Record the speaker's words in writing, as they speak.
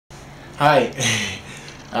Hi,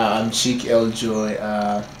 I'm Chik Aljoy.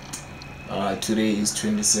 Today is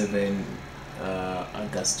 27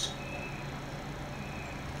 August.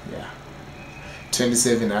 Yeah,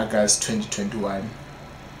 27 August 2021.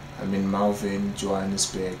 I'm in Malvern,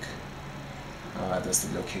 Johannesburg. That's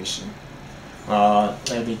the location. I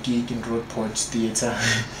have a gig in Roadport Theatre.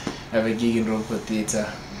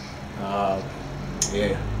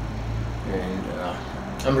 Yeah, and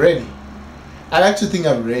I'm ready. I like to think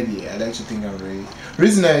I'm ready.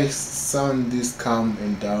 Reason I sound this calm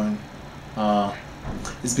and down,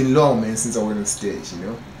 it's been long, man, since I went on stage.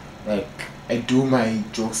 Like I do my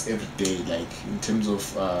jokes every day, like in terms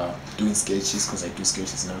of doing sketches, because I do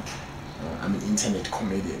sketches now. I'm an internet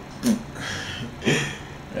comedian,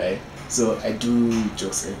 right? So I do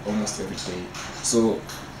jokes almost every day. So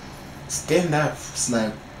stand up, it's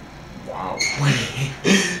like wow.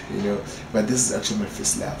 But this is actually my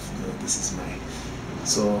first laugh. This is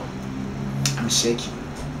so I'm shaking.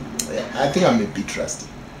 I think I'm a bit rusty,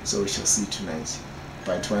 so we shall see tonight.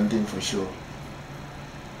 But one thing for sure,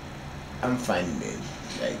 I'm funny, man.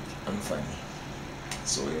 Like I'm funny.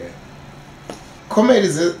 So yeah, comedy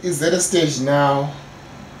is at a stage now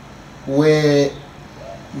where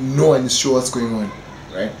no one is sure what's going on,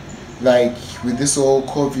 right? Like with this whole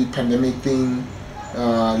COVID pandemic thing,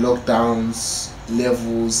 lockdowns,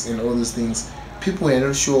 levels, and all those things, people are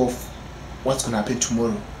not sure of what's gonna happen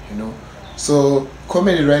tomorrow. So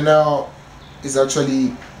comedy right now is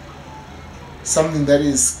actually something that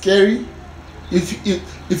is scary. If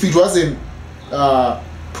it wasn't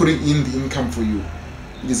putting in the income for you,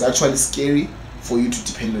 it is actually scary for you to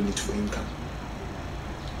depend on it for income,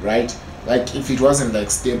 right? Like if it wasn't like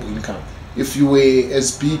stable income, if you were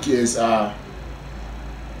as big as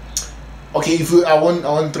okay, I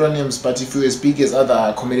won't throw names, but if you're as big as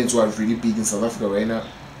other comedians who are really big in South Africa right now,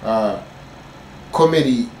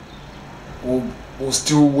 comedy will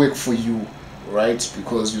still work for you, right?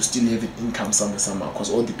 Because you still have an income somehow. Because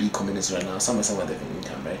all the big comedians right now, somehow they have an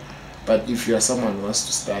income, right? But if you are someone who wants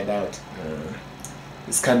to start out,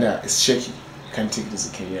 it's shaky. You can't take it as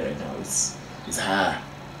a career right now. It's hard,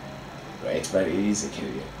 right? But it is a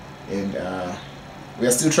career, and we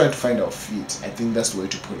are still trying to find our feet. I think that's the way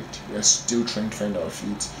to put it. We are still trying to find our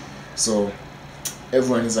feet. So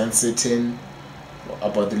everyone is uncertain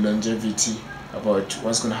about the longevity, about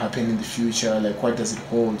what's going to happen in the future, like what does it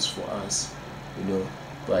hold for us,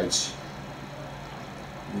 but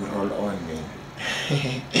we roll on, man.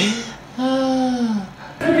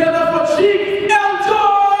 Together for Chik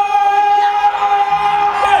Aljoy!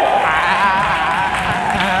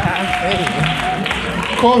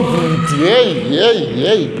 COVID,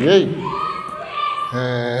 hey.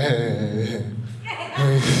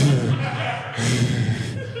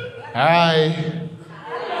 Hi.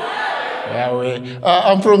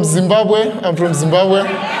 I'm from Zimbabwe.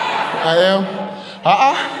 I am.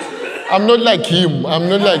 I'm not like him. I am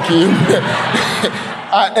not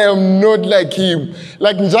like him.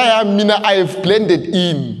 Like Njaya Mina, I have blended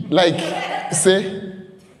in. Like, say,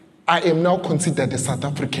 I am now considered a South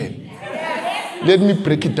African. Let me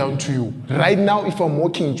break it down to you. Right now, if I'm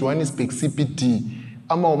walking in Johannesburg CPD,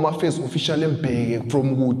 I'm on my face official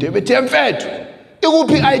from who? David Temfet. It will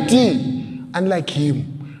be ID. Unlike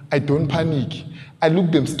him, I don't panic. I look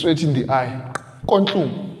them straight in the eye. Control.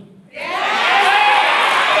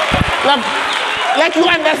 Like you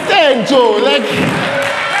understand, Joe. Like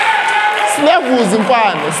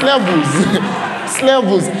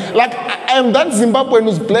slavos. Like I am that Zimbabwean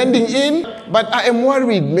who's blending in, but I am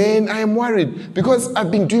worried, man. I am worried because I've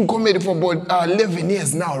been doing comedy for about 11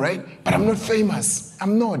 years now, right? But I'm not famous.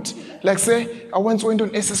 I'm not. Like say, I once went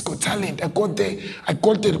on SS Got Talent. I got there. I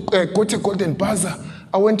got a golden buzzer.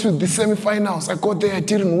 I went to the semi-finals. I got there. I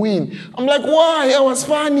didn't win. I'm like, why? I was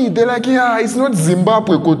funny. They're like, yeah, it's not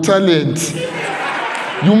Zimbabwe Got Talent.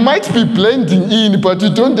 You might be blending in, but you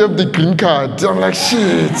don't have the green card. I'm like,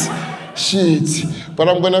 shit. But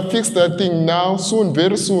I'm gonna fix that thing now, soon,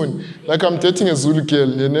 very soon. Like I'm dating a Zulu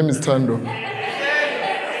girl. Her name is Tando.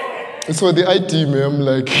 It's for the ID, man. I'm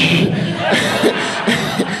like,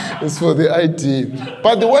 it's for the ID.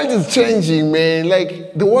 But the world is changing, man.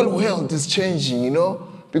 Like the whole world is changing,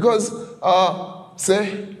 because I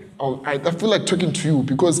feel like talking to you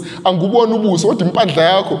because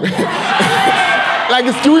like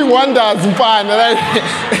it's doing wonders, man. Like,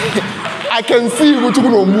 I can see what you're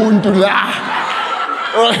going to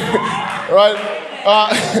right?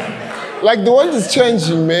 Like the world is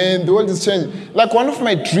changing, man. The world is changing. Like one of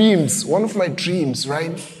my dreams,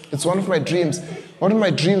 right? It's one of my dreams. One of my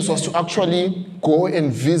dreams was to actually go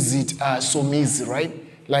and visit Somizi, right?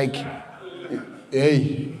 Like,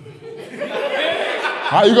 hey.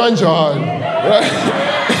 How you going, John?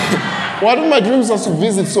 Right? One of my dreams was to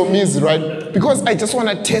visit Somizi, right? Because I just want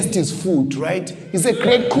to test his food, right? He's a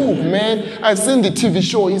great cook, man. I've seen the TV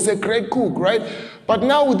show. He's a great cook, right? But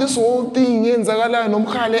now with this whole thing,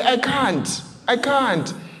 I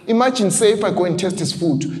can't. Imagine, say, if I go and test his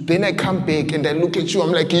food, then I come back and I look at you,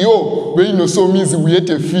 I'm like, yo, when you know Somizi, we ate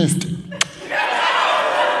a feast.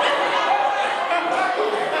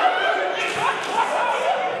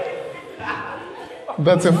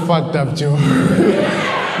 That's a fucked up joke.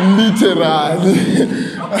 Literally.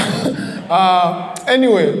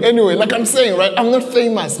 Anyway, like I'm saying, right? I'm not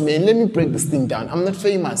famous, man. Let me break this thing down. I'm not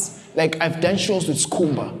famous. Like, I've done shows with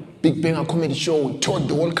Skumba, Big Banger Comedy Show. We toured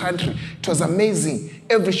the whole country. It was amazing.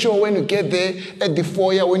 Every show, when you get there, at the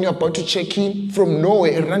foyer, when you're about to check in, from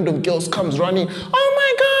nowhere, a random girl comes running. Oh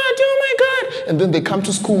my God. And then they come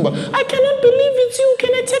to Skumba. I cannot believe it's you.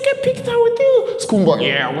 Can I take a picture with you? Skumba,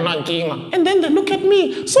 yeah, I'm not king. And then they look at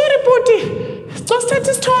me. Sorry, Poti. Just at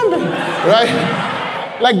this tomb.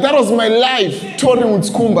 Right? Like, that was my life, touring with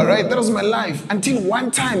Skumba, right? That was my life. Until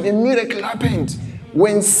one time, a miracle happened.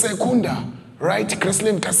 When Sekunda, right,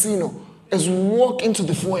 Graceland Casino, as we walk into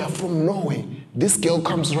the foyer from Norway, this girl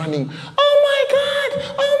comes running. Oh my God!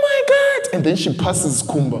 Oh my God! And then she passes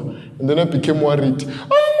Skumba. And then I became worried. Oh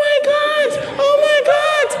my God! Oh my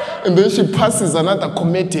God! And then she passes another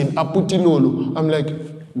comedian, Aputilolo. I'm like,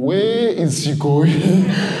 where is she going?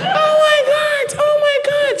 Oh my God! Oh my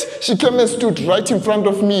God! She came and stood right in front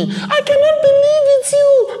of me. I cannot believe it's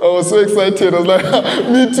you! I was so excited. I was like,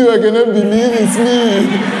 me too, I cannot believe it's me.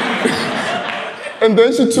 And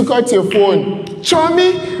then she took out her phone.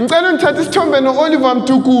 Chomi, ngicela ngithathe isithombe no-Oliver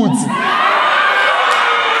Mtukudzi.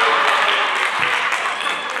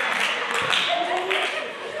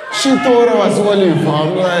 She thought I was Oliver.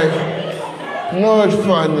 I'm like, not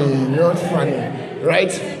funny,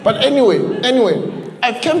 right? But anyway,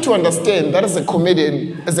 I've come to understand that as a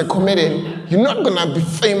comedian, you're not gonna be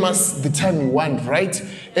famous the time you want, right?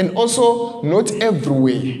 And also, not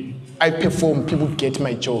everywhere I perform, people get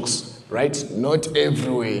my jokes. Right? Not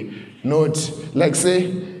everywhere. Not, like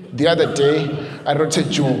say, the other day, I wrote a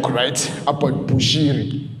joke, right, about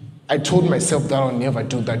Bushiri. I told myself that I'll never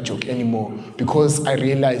do that joke anymore because I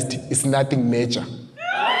realized it's nothing major.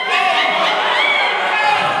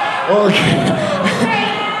 Okay.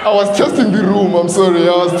 I was testing the room, I'm sorry.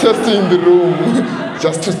 I was testing the room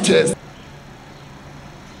just to test.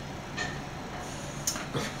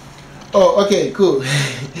 Oh, okay, cool.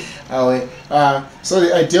 So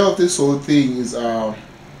the idea of this whole thing is to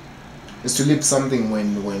leave something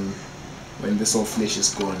when this whole flesh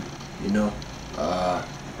is gone, you know.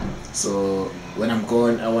 So when I'm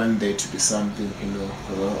gone, I want there to be something, you know.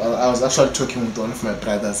 I was actually talking with one of my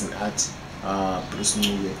brothers in art,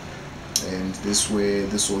 personally, and this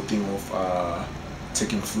whole thing of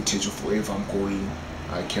taking footage of wherever I'm going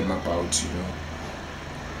came about, you know.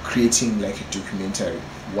 Creating like a documentary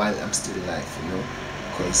while I'm still alive, you know,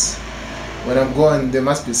 because when I'm gone, there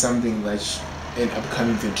must be something that an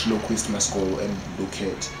upcoming ventriloquist must go and look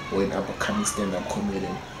at, or an upcoming stand-up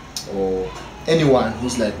comedian, or anyone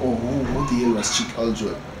who's like, oh, who the hell was Chik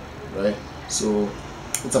Aljoy, right? So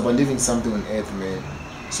it's about leaving something on earth, man.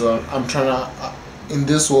 So I'm trying to, in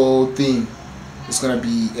this whole thing, it's gonna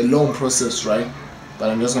be a long process, right? But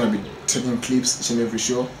I'm just gonna be taking clips each and every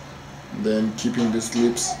show, and then keeping these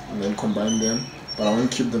clips and then combine them. But I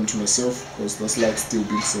won't keep them to myself because that's like still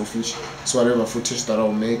being selfish. So whatever footage that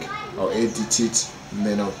I'll make, I'll edit it and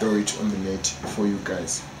then I'll throw it on the net for you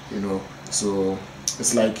guys, you know. So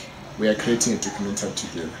it's like we are creating a documentary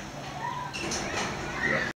together.